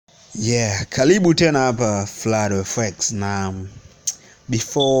Karibu tena hapa FRADOFX, na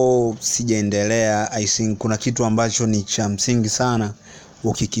before sijaendelea, I think kuna kitu ambacho ni cha msingi sana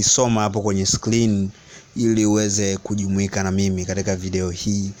ukikisoma hapo kwenye screen ili uweze kujumuika na mimi katika video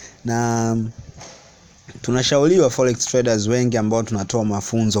hii. Na tunashauriwa forex traders wengi ambao tunatoa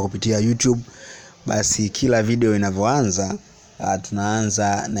mafunzo kupitia YouTube, basi kila video inavyoanza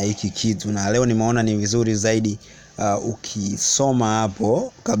tunaanza na hiki kitu, na leo nimeona ni vizuri zaidi ukisoma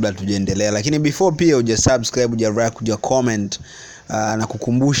hapo kabla tujaendelea. Lakini before pia subscribe, like, comment, na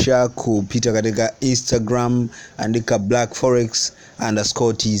kukumbusha kupita katika Instagram, andika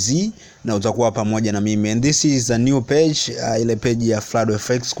blackforex_tz na utakuwa pamoja na mimi. And this is a new page, ile page ya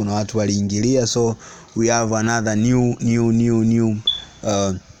FRADOFX kuna watu waliingilia, so we have another new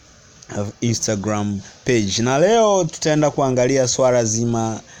Instagram page. Na leo tutaenda kuangalia swala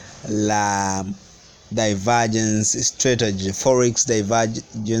zima la divergence strategy, forex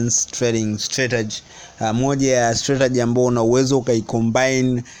divergence trading strategy. Moja ya strategy ambayo una uwezo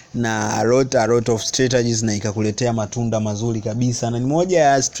ukaicombine na a lot of strategies na ikakuletea matunda mazuri kabisa, na ni moja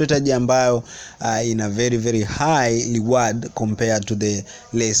ya strategy ambayo ina very high reward compared to the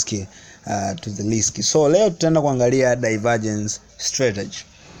risk. So leo tutaenda kuangalia divergence strategy.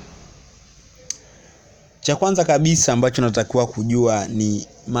 Cha kwanza kabisa ambacho natakiwa kujua ni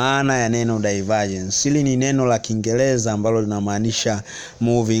maana ya neno divergence. Hili ni neno la Kiingereza ambalo linamaanisha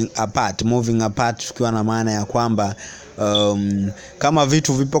moving apart, tukiwa na maana ya kwamba kama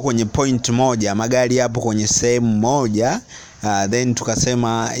vitu vipo kwenye point moja, magari yapo kwenye sehemu moja, then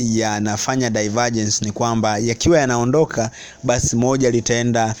tukasema yanafanya divergence, ni kwamba yakiwa yanaondoka, basi moja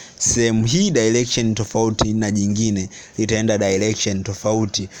litaenda sehemu hii direction tofauti na jingine litaenda direction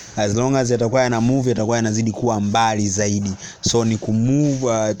tofauti. As long as yatakuwa yana move, yatakuwa yanazidi kuwa mbali zaidi. So ni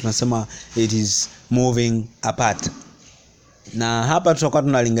kumove, tunasema it is moving apart. Na hapa tutakuwa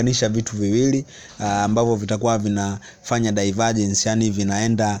tunalinganisha vitu viwili ambavyo vitakuwa vinafanya divergence, yani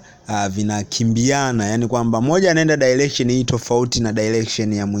vinaenda vinakimbiana, yani kwamba moja anaenda direction hii tofauti na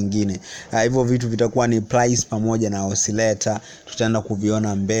direction ya mwingine. Hivyo vitu vitakuwa ni price pamoja na oscillator, tutaenda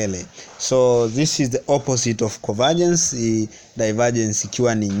kuviona mbele. So this is the opposite of convergence, divergence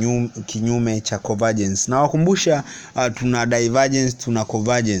ikiwa ni kinyume cha convergence. Na wakumbusha tuna divergence, tuna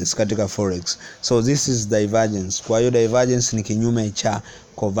convergence katika forex. So this is divergence. Kwa hiyo divergence ni kinyume cha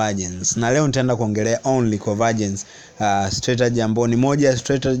convergence. Na leo nitaenda kuongelea only convergence strategy, ambayo ni moja ya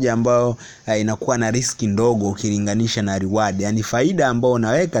strategy ambayo inakuwa na risk ndogo ukilinganisha na reward. Yani faida ambayo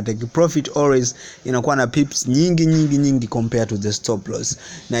unaweka, take profit always, inakuwa na pips nyingi compared to the stop loss.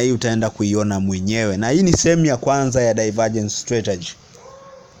 Na hii utaenda kuiona mwenyewe. Na hii ni sehemu ya kwanza ya divergence strategy.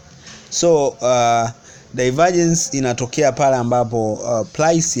 So divergence inatokea pale ambapo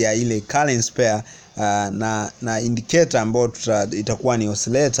price ya ile currency pair na indicator ambayo itakuwa ni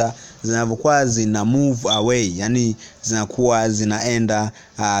oscillator zinavyokuwa zina move away, yani zinakuwa zinaenda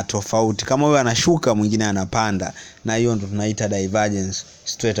tofauti. Kama huyo anashuka mwingine anapanda, na hiyo ndo tunaita divergence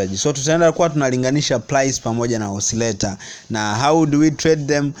strategy. So tutaenda kuwa tunalinganisha price pamoja na oscillator, na how do we trade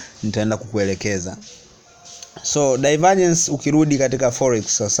them nitaenda kukuelekeza. So divergence ukirudi katika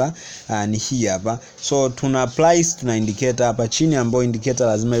forex sasa ni hii hapa. So tuna price, tuna indicator hapa chini, ambayo indicator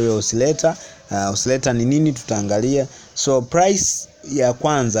lazima iwe oscillator. Oscillator ni nini tutaangalia. So price ya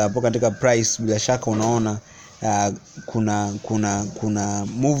kwanza hapo, katika price bila shaka unaona kuna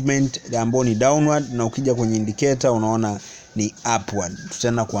movement ambayo ni downward, na ukija kwenye indicator unaona ni upward.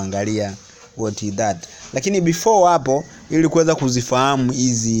 Tutaenda kuangalia what is that. Lakini before hapo, ili kuweza kuzifahamu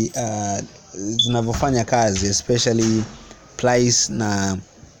hizi zinavyofanya kazi, especially price na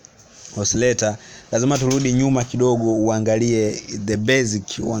oscillator, lazima turudi nyuma kidogo, uangalie the basic,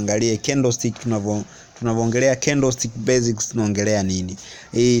 uangalie candlestick. Tunavyoongelea candlestick basics tunaongelea nini.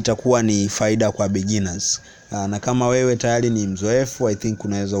 Hii itakuwa ni faida kwa beginners, na kama wewe tayari ni mzoefu, I think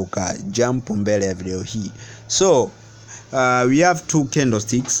unaweza ukajump mbele ya video hii. So we have two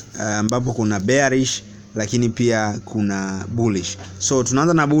candlesticks, ambapo kuna bearish lakini pia kuna bullish. So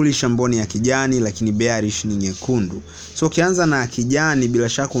tunaanza na bullish ambayo ni ya kijani, lakini bearish ni nyekundu. So ukianza na kijani, bila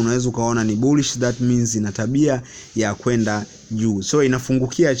shaka unaweza ukaona ni bullish, that means ina tabia ya kwenda juu. So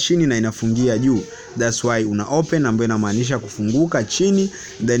inafungukia chini na inafungia juu, that's why una open ambayo inamaanisha kufunguka chini,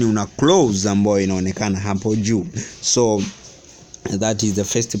 then una close ambayo inaonekana hapo juu. So that is the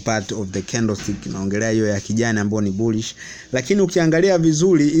first part of the candlestick. Naongelea hiyo ya kijani ambayo ni bullish. Lakini ukiangalia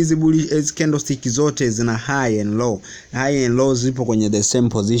vizuri, hizi candlestick zote zina high and low. High and low zipo kwenye the same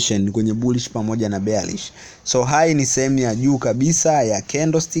position, kwenye bullish pamoja na bearish. So high ni sehemu ya juu kabisa ya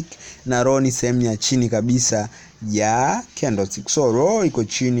candlestick, na low ni sehemu ya chini kabisa ya candlestick. So low iko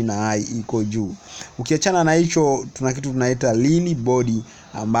chini na high iko juu. Ukiachana na hicho, tuna kitu tunaita lily body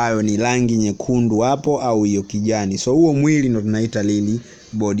ambayo ni rangi nyekundu hapo au hiyo kijani. So huo mwili ndo tunaita lily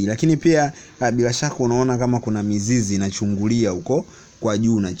body. Lakini pia bila shaka unaona kama kuna mizizi inachungulia huko kwa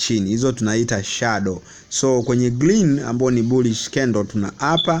juu na chini. Hizo tunaita shadow. So kwenye green ambayo ni bullish candle tuna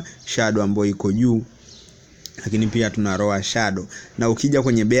upper shadow ambayo iko juu, lakini pia tuna lower shadow. Na ukija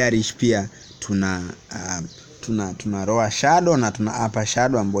kwenye bearish pia tuna lower shadow na tuna upper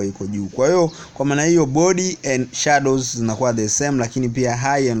shadow ambayo iko juu. Kwa hiyo kwa maana hiyo body and shadows zinakuwa the same, lakini pia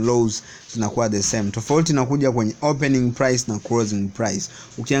high and lows zinakuwa the same. Tofauti inakuja kwenye opening price na closing price.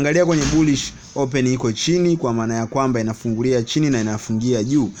 Ukiangalia kwenye bullish, opening iko chini kwa maana ya kwamba inafungulia chini na inafungia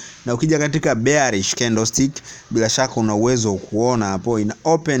juu. Na ukija katika bearish candlestick, bila shaka una uwezo kuona hapo ina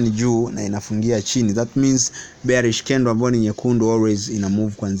open juu na inafungia chini. That means bearish candle ambayo ni nyekundu always ina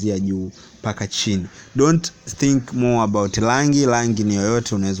move kuanzia juu mpaka chini. Don't think more about rangi ni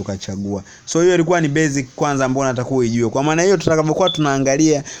yoyote unaweza kuchagua. So hiyo ilikuwa ni basic kwanza ambayo nataka uijue. Kwa maana hiyo tutakapokuwa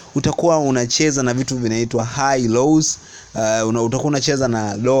tunaangalia, utakuwa unacheza na vitu vinaitwa high lows, utakuwa unacheza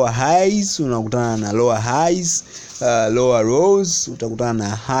na lower highs, unakutana na lower highs, lower lows, utakutana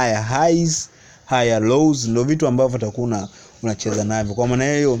na higher highs, higher lows. Ndio vitu ambavyo utakuwa unacheza navyo. Kwa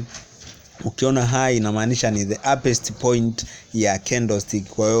maana hiyo ukiona high inamaanisha ni the uppermost point ya candlestick,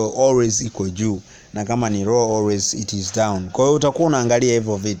 kwa hiyo always iko juu, na kama ni low always it is down. Kwa hiyo utakuwa unaangalia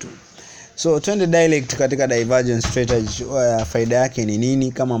hivyo vitu. So twende direct katika divergence strategy. Faida yake ni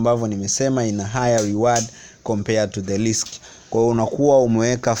nini? Kama ambavyo nimesema, ina higher reward compared to the risk. Kwa hiyo unakuwa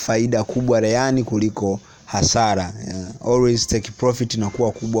umeweka faida kubwa reani kuliko hasara. Always take profit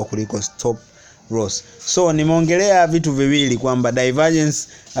inakuwa kubwa kuliko stop loss. So nimeongelea vitu viwili kwamba divergence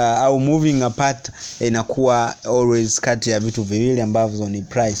au moving apart inakuwa always kati ya vitu viwili ambavyo ni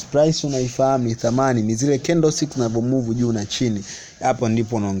price. Price unaifahamu ni thamani, ni zile candlesticks zinavyo move juu na chini. Hapo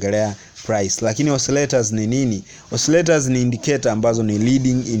ndipo unaongelea price. Lakini oscillators ni nini? Oscillators ni indicator ambazo ni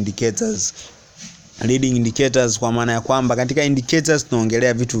leading indicators. Leading indicators kwa maana ya kwamba katika indicators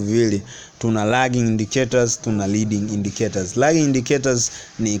tunaongelea vitu viwili. Tuna lagging indicators, tuna leading indicators. Lagging indicators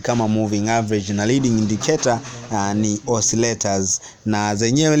ni kama moving average, na leading indicator ni oscillators. Na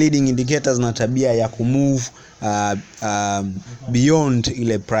zenyewe leading indicators na tabia ya kumove beyond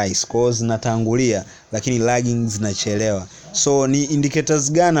ile price, kwa hiyo zinatangulia, lakini lagging zinachelewa. So ni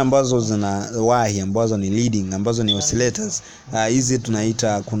indicators gani ambazo zinawahi, ambazo ni leading, ambazo ni oscillators? Hizi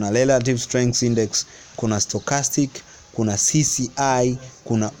tunaita, kuna relative strength index, kuna stochastic, kuna CCI,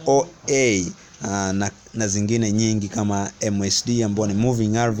 kuna OA, na zingine nyingi kama MSD ambayo ni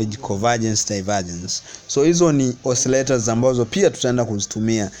moving average, convergence, divergence. So hizo ni oscillators ambazo pia tutaenda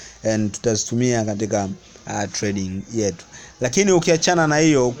kuzitumia and tutazitumia katika trading yetu. Lakini ukiachana na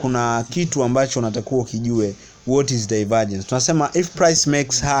hiyo, kuna kitu ambacho unatakiwa ukijue. What is divergence? Tunasema if price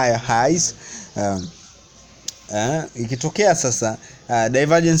makes higher highs, ikitokea sasa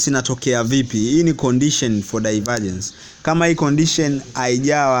divergence inatokea vipi? Hii ni condition for divergence. Kama hii condition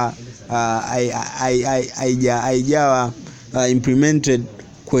haijawa implemented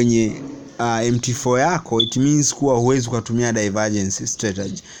kwenye MT4 yako, it means kuwa huwezi kutumia divergence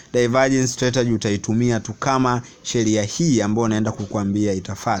strategy. Divergence strategy utaitumia tu kama sheria hii ambayo naenda kukuambia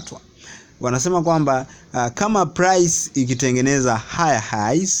itafuatwa. Wanasema kwamba kama price ikitengeneza higher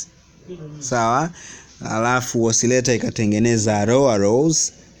highs, sawa, alafu oscillator ikatengeneza lower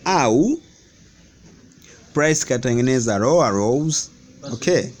lows, au price ikatengeneza lower lows,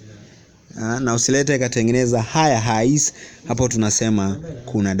 okay, na oscillator ikatengeneza higher highs, hapo tunasema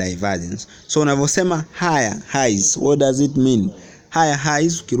kuna divergence. So unavyosema higher highs, what does it mean? Higher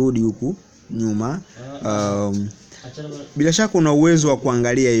highs, ukirudi huku nyuma, bila shaka una uwezo wa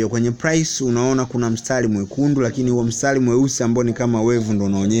kuangalia hiyo kwenye price. Unaona kuna mstari mwekundu, lakini huo mstari mweusi ambao ni kama wave ndio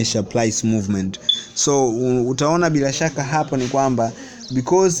unaonyesha price movement. So utaona bila shaka hapo ni kwamba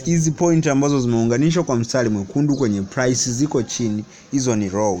because hizi point ambazo zimeunganishwa kwa mstari mwekundu kwenye price ziko chini, hizo ni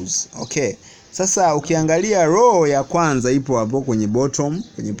rows. Okay. Sasa ukiangalia row ya kwanza ipo hapo kwenye bottom,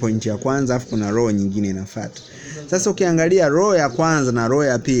 kwenye point ya kwanza, afu kuna row nyingine inafuata. Sasa ukiangalia row ya kwanza na row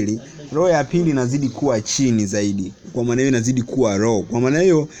ya pili inazidi kuwa chini zaidi. Kwa maana hiyo inazidi kuwa row. Kwa maana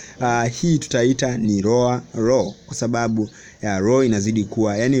hiyo hii tutaita ni lower row, kwa sababu ya row inazidi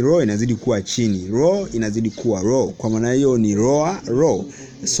kuwa, yani row inazidi kuwa chini, row inazidi kuwa row. Kwa maana hiyo ni lower row.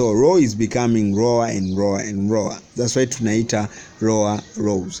 So row is becoming lower and lower and lower. That's why tunaita lower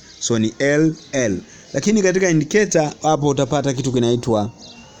rows. So ni LL. Lakini katika indicator hapo utapata kitu kinaitwa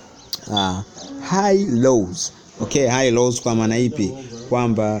high lows. Okay, high lows kwa maana ipi?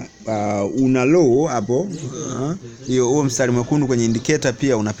 Kwamba una low hapo, hiyo huo mstari mwekundu kwenye indicator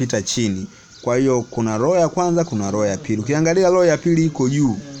pia unapita chini. Kwa hiyo kuna row ya kwanza, kuna row ya pili. Ukiangalia row ya pili iko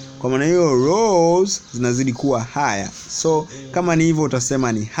juu, Kwa maana hiyo rows zinazidi kuwa higher. So kama ni hivyo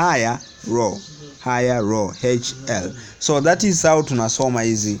utasema ni higher row, HL. So that is how tunasoma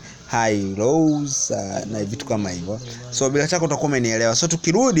hizi high lows na vitu kama hivyo. So bila shaka utakuwa umenielewa. So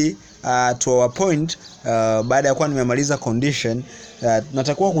tukirudi to our point, baada ya kuwa nimemaliza condition,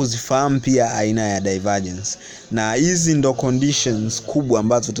 natakuwa kuzifahamu pia aina ya divergence. Na hizi ndo conditions kubwa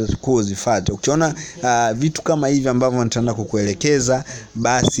ambazo tutakuwa uzifuate. Ukiona vitu kama hivi ambavyo nitaenda kukuelekeza,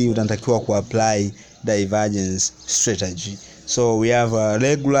 basi utatakiwa kuapply divergence strategy. So we have a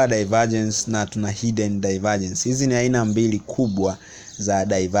regular divergence na tuna hidden divergence. Hizi ni aina mbili kubwa za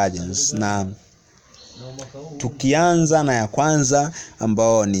divergence, na tukianza na ya kwanza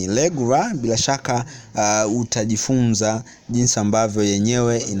ambao ni regular, bila shaka utajifunza jinsi ambavyo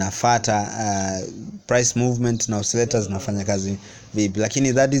yenyewe inafata price movement na oscillators zinafanya kazi vipi.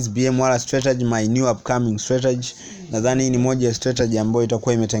 Lakini that is BM strategy, my new upcoming strategy. Nadhani ni moja ya strategy ambayo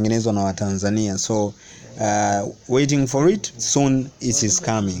itakuwa imetengenezwa na Watanzania. So waiting for it, soon it is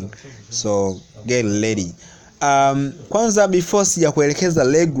coming. So get ready. Kwanza before sija kuelekeza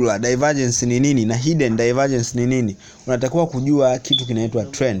regular divergence ni nini na hidden divergence ni nini, unatakiwa kujua kitu kinaitwa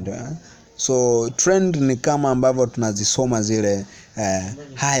trend. So trend ni kama ambavyo tunazisoma zile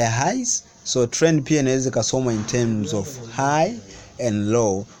higher highs. So trend pia inaweza kusoma in terms of high and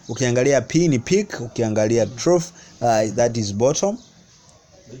low. Ukiangalia P ni peak, ukiangalia trough that is bottom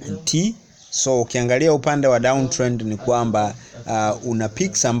and T. So ukiangalia upande wa downtrend ni kwamba una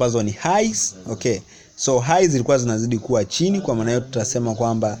peaks ambazo ni highs. Okay. So highs zilikuwa zinazidi kuwa chini, kwa maana hiyo tutasema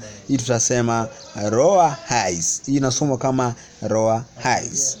kwamba hii tutasema lower highs. Hii inasoma kama lower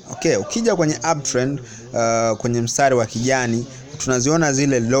highs. Okay, ukija kwenye uptrend kwenye mstari wa kijani tunaziona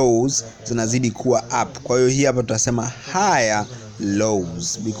zile lows zinazidi kuwa up. Kwa hiyo hii hapa tutasema higher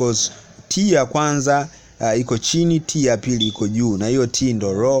lows because T ya kwanza iko chini, T ya pili iko juu, na hiyo T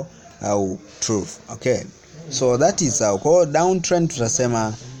ndo low au trough. Okay. So that is how. Kwa downtrend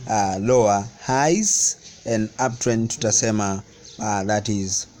tutasema lower highs, and uptrend tutasema that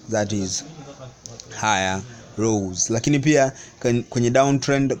is higher lows. Lakini pia kwenye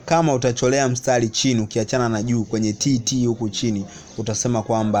downtrend kama utacholea mstari chini ukiachana na juu kwenye TT huku chini, utasema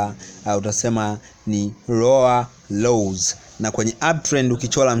kwamba utasema ni lower lows, na kwenye uptrend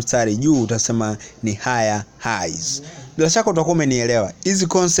ukichola mstari juu utasema ni higher highs. Bila shaka utakuwa umenielewa hizi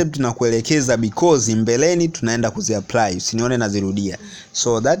concept na kuelekeza because mbeleni tunaenda kuziapply, usinione nazirudia.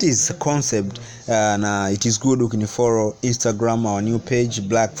 So that is the concept, na it is good ukinifollow Instagram, our new page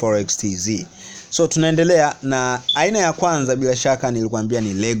Black Forex TZ. So tunaendelea na aina ya kwanza, bila shaka nilikwambia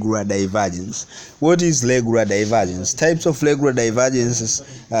ni regular divergence. What is regular divergence? Types of regular divergences,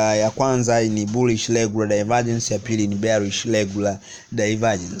 ya kwanza ni bullish regular divergence, ya pili ni bearish regular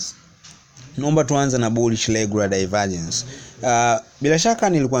divergence. Naomba tuanze na bullish regular divergence. Bila shaka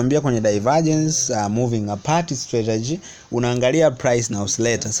nilikwambia kwenye divergence moving apart strategy unaangalia price na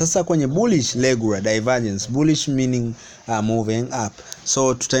oscillator. Sasa kwenye bullish regular divergence, bullish meaning moving up.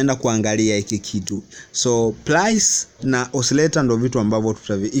 So tutaenda kuangalia hiki kitu. So price na oscillator ndio vitu ambavyo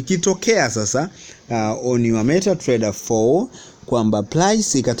ikitokea sasa on your MetaTrader 4 kwamba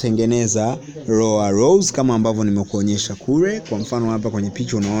price ikatengeneza lower lows kama ambavyo nimekuonyesha kule. Kwa mfano hapa kwenye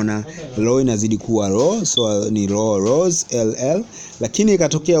picha unaona low inazidi kuwa low, so ni lower lows LL. Lakini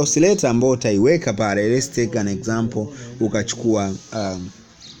ikatokea oscillator ambayo utaiweka pale. Let's take an example, ukachukua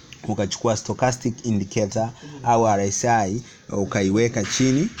stochastic indicator au RSI ukaiweka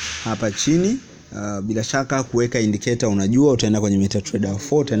chini hapa chini. Bila shaka kuweka indicator unajua, utaenda kwenye MetaTrader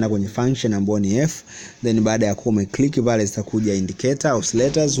 4, utaenda kwenye function ambayo ni F, then baada ya kuwa umeclick pale zitakuja indicator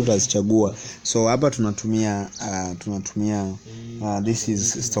oscillators, utazichagua. So hapa tunatumia this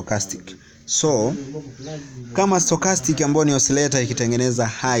is stochastic. So kama stochastic ambayo ni oscillator ikitengeneza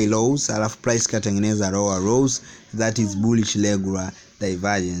high lows alafu price ikatengeneza lower lows, that is bullish regular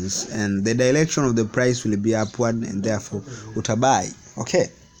divergence, and the direction of the price will be upward and therefore utabuy. Okay.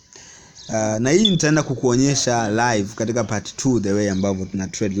 Na hii nitaenda kukuonyesha live katika part 2 the way ambavyo tuna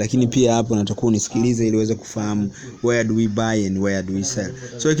trade, lakini pia hapo natakuwa unisikilize ili uweze kufahamu where do we buy and where do we sell.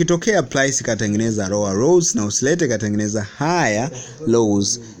 So ikitokea price ikatengeneza lower lows na oscillator ikatengeneza higher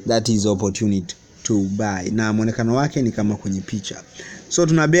lows, that is opportunity to buy, na muonekano wake ni kama kwenye picha. So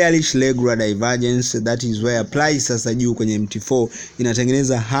tuna bearish regular divergence, that is where price sasa juu kwenye MT4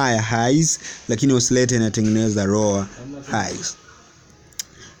 inatengeneza higher highs lakini oscillator inatengeneza lower highs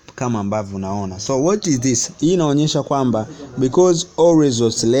kama ambavyo unaona. So what is this? Hii inaonyesha kwamba because always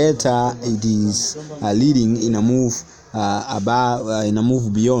oscillator it is leading in a move ina move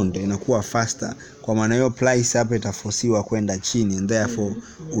beyond, inakuwa faster, kwa maana hiyo price hapa itaforsiwa kwenda chini and therefore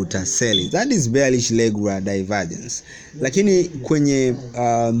utasell. That is bearish regular divergence. Lakini kwenye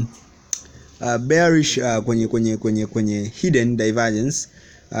bearish kwenye hidden divergence,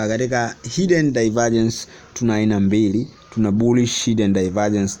 katika hidden divergence tuna aina mbili, tuna bullish hidden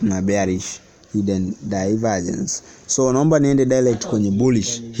divergence na bearish hidden divergence. So naomba niende direct kwenye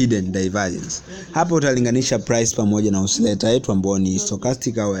bullish hidden divergence. Hapo utalinganisha price pamoja na oscillator yetu ambao ni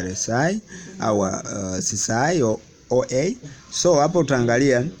stochastic au RSI au CSI au OA. So hapo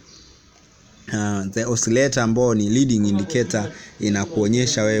utaangalia the oscillator ambao ni leading indicator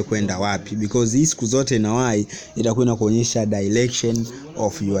inakuonyesha wewe kwenda wapi, because hii siku zote inawahi itakuwa inakuonyesha direction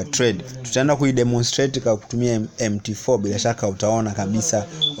of your trade. Tutaenda kuidemonstrate kwa kutumia MT4, bila shaka utaona kabisa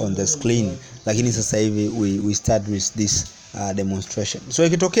on the screen, lakini sasa hivi we start with this demonstration. So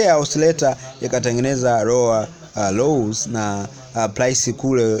ikitokea oscillator ikatengeneza lows na price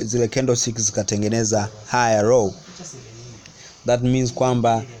kule zile candlesticks zikatengeneza higher low, that means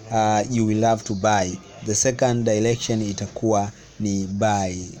kwamba you will have to buy. The second direction itakuwa ni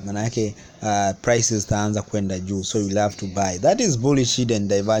buy, maana yake prices taanza kwenda juu, so you will have to buy. That is bullish hidden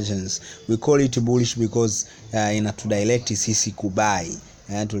divergence. We call it bullish because inatudirect sisi kubuy.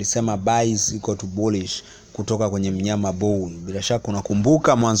 Tulisema buy is equal to bullish kutoka kwenye mnyama bull. Bila shaka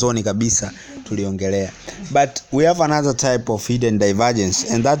unakumbuka mwanzoni kabisa tuliongelea. But we have another type of hidden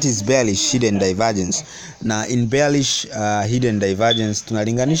divergence, and that is bearish hidden divergence. Na in bearish hidden divergence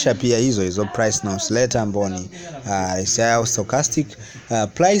tunalinganisha pia hizo price na oscillator ambao ni RSI au stochastic.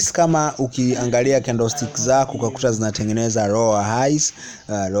 Price kama ukiangalia candlestick zako ukakuta zinatengeneza lower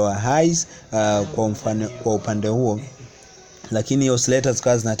highs kwa upande huo, lakini oscillators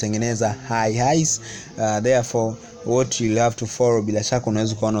zikawa zinatengeneza high highs, therefore what you have to follow, bila shaka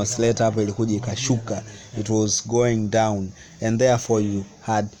unaweza kuona oscillator hapo ilikuja ikashuka, it was going down, and therefore you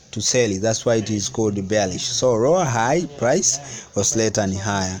had to sell it. That's why it is called bearish. So lower high price, oscillator ni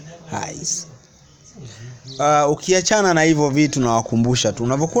higher highs. Ukiachana na hivyo vitu na wakumbusha tu,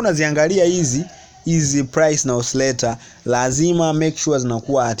 unapokuwa unaziangalia hizi price na oscillator, lazima make sure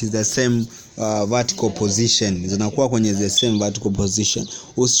zinakuwa at the same vertical position, zinakuwa kwenye the same vertical position.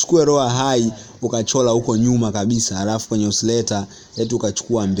 Usichukue lower high ukachola huko nyuma kabisa, alafu kwenye oscillator eti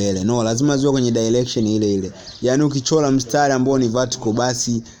ukachukua mbele. No, lazima ziwe kwenye direction ile ile. Yani ukichola mstari ambao ni vertical,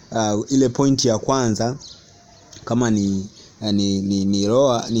 basi ile point ya kwanza kama ni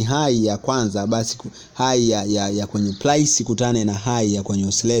lower, ni high ya kwanza, basi high ya kwenye price kutane na high ya kwenye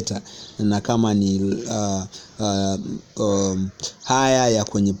oscillator, na kama ni higher ya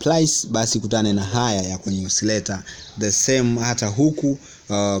kwenye price, basi kutane na higher ya kwenye oscillator. The same hata huku,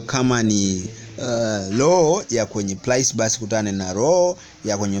 kama ni low ya kwenye price, basi kutane na low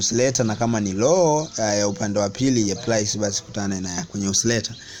ya kwenye oscillator, na kama ni low ya upande wa pili ya price, basi kutane na ya kwenye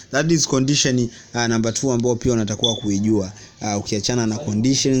oscillator. That is condition number 2 ambao pia unatakiwa kuijua, ukiachana na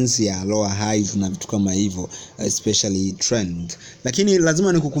conditions ya lower highs na vitu kama hivyo, especially trend. Lakini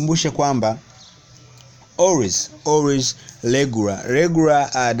lazima nikukumbushe kwamba always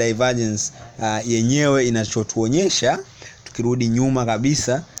regular divergence yenyewe inachotuonyesha, tukirudi nyuma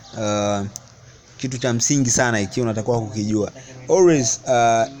kabisa, kitu cha msingi sana ikiwa unatakiwa kukijua, always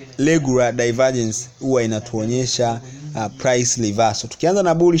regular divergence huwa inatuonyesha price reversal. Tukianza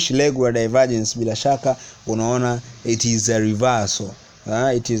na bullish regular divergence, bila shaka unaona it is a reversal.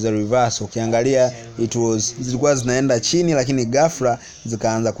 It is a reversal. Ukiangalia zilikuwa zinaenda chini, lakini ghafla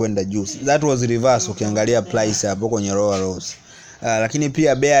zikaanza kwenda juu. That was reversal ukiangalia price hapo kwenye lower lows. Lakini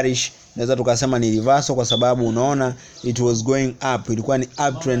pia bearish naweza tukasema ni reversal, kwa sababu unaona it was going up, ilikuwa ni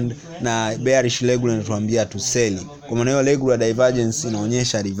uptrend, na bearish regular inatuambia to sell. Kwa maana hiyo regular divergence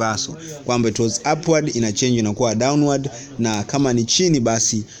inaonyesha reversal, kwamba it was upward, ina change inakuwa downward, na kama ni chini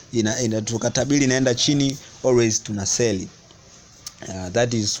basi tukatabiri inaenda chini, always tuna sell.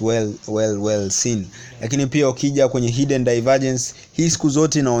 That is well seen. Lakini pia ukija kwenye hidden divergence, hii siku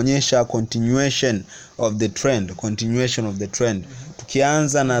zote inaonyesha continuation of the trend.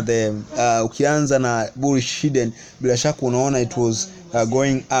 Ukianza na bullish hidden, bila shaka unaona it was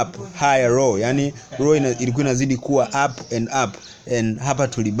going up higher low, yani low ilikuwa inazidi kuwa up and up, and hapa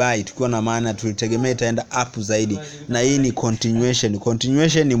tulibai tukiwa na maana tulitegemea itaenda up zaidi, na hii ni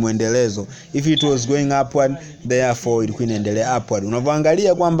continuation ni muendelezo. If it was going upward, therefore ilikuwa inaendelea upward.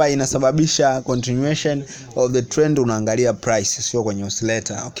 Unavyoangalia kwamba inasababisha continuation of the trend, unaangalia price, sio kwenye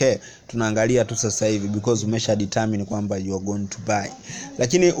oscillator. Okay, tunaangalia tu sasa hivi because umesha determine kwamba you are going to buy.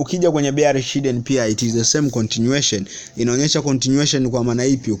 Lakini ukija kwenye bearish hidden pia it is the same continuation. Inaonyesha continuation kwa maana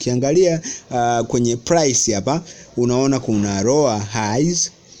ipi? Ukiangalia kwenye price hapa unaona kuna lower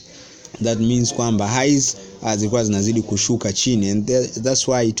highs. That means kwamba highs zilikuwa zinazidi kushuka chini, and that's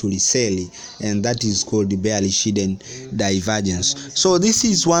why it will sell, and that is called the bearish hidden divergence. So this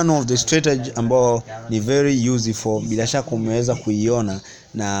is one of the strategy ambao ni very useful, bila shaka umeweza kuiona,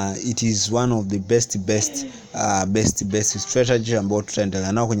 na it is one of the best strategy ambao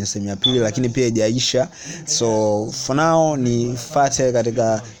tutaendelea nao kwenye sehemu ya pili, lakini pia haijaisha. So for now ni fuate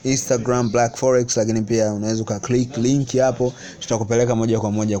katika Instagram Black Forex, lakini pia unaweza ukaclick link hapo, tutakupeleka moja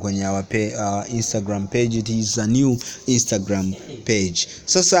kwa moja kwenye our Instagram page. It is a new Instagram page.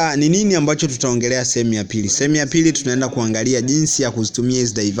 Sasa ni nini ambacho tutaongelea sehemu ya pili? Sehemu ya pili tunaenda kuangalia jinsi ya kuzitumia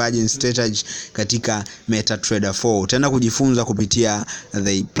hizi divergence strategy katika MetaTrader 4. Utaenda kujifunza kupitia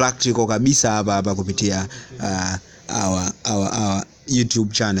the practical kabisa hapa kupitia our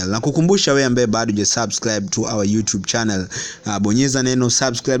YouTube channel. Na kukumbusha wewe ambaye bado hujasubscribe to our YouTube channel, bonyeza neno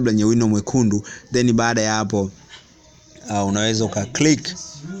subscribe lenye wino mwekundu, then baada ya hapo unaweza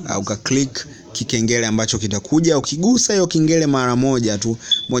ukaclick kikengele ambacho kitakuja. Ukigusa hiyo kengele mara moja tu,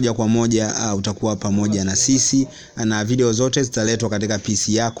 moja kwa moja utakuwa pamoja na sisi, na video zote zitaletwa katika PC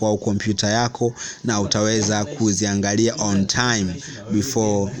yako au kompyuta yako, na utaweza kuziangalia on time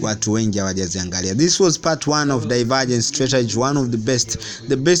before watu wengi hawajaziangalia. This was part 1 of divergence strategy, one of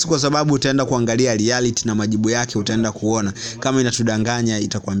the best kwa sababu utaenda kuangalia reality na majibu yake, utaenda kuona kama inatudanganya,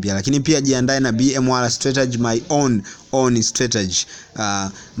 itakwambia. Lakini pia jiandae na BMR strategy, my own strategy.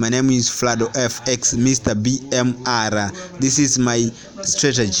 My name is FRADOFX, Mr. BMR. This is my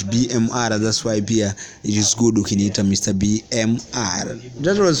strategy, BMR. That's why pia it is good ukiniita Mr. BMR.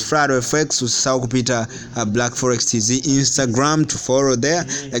 That was FRADOFX. Usisahau kupita Black Forex TZ Instagram to follow there,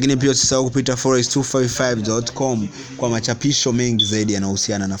 lakini pia usisahau kupita forex255.com kwa machapisho mengi zaidi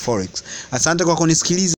yanayohusiana na forex. Asante kwa kunisikiliza.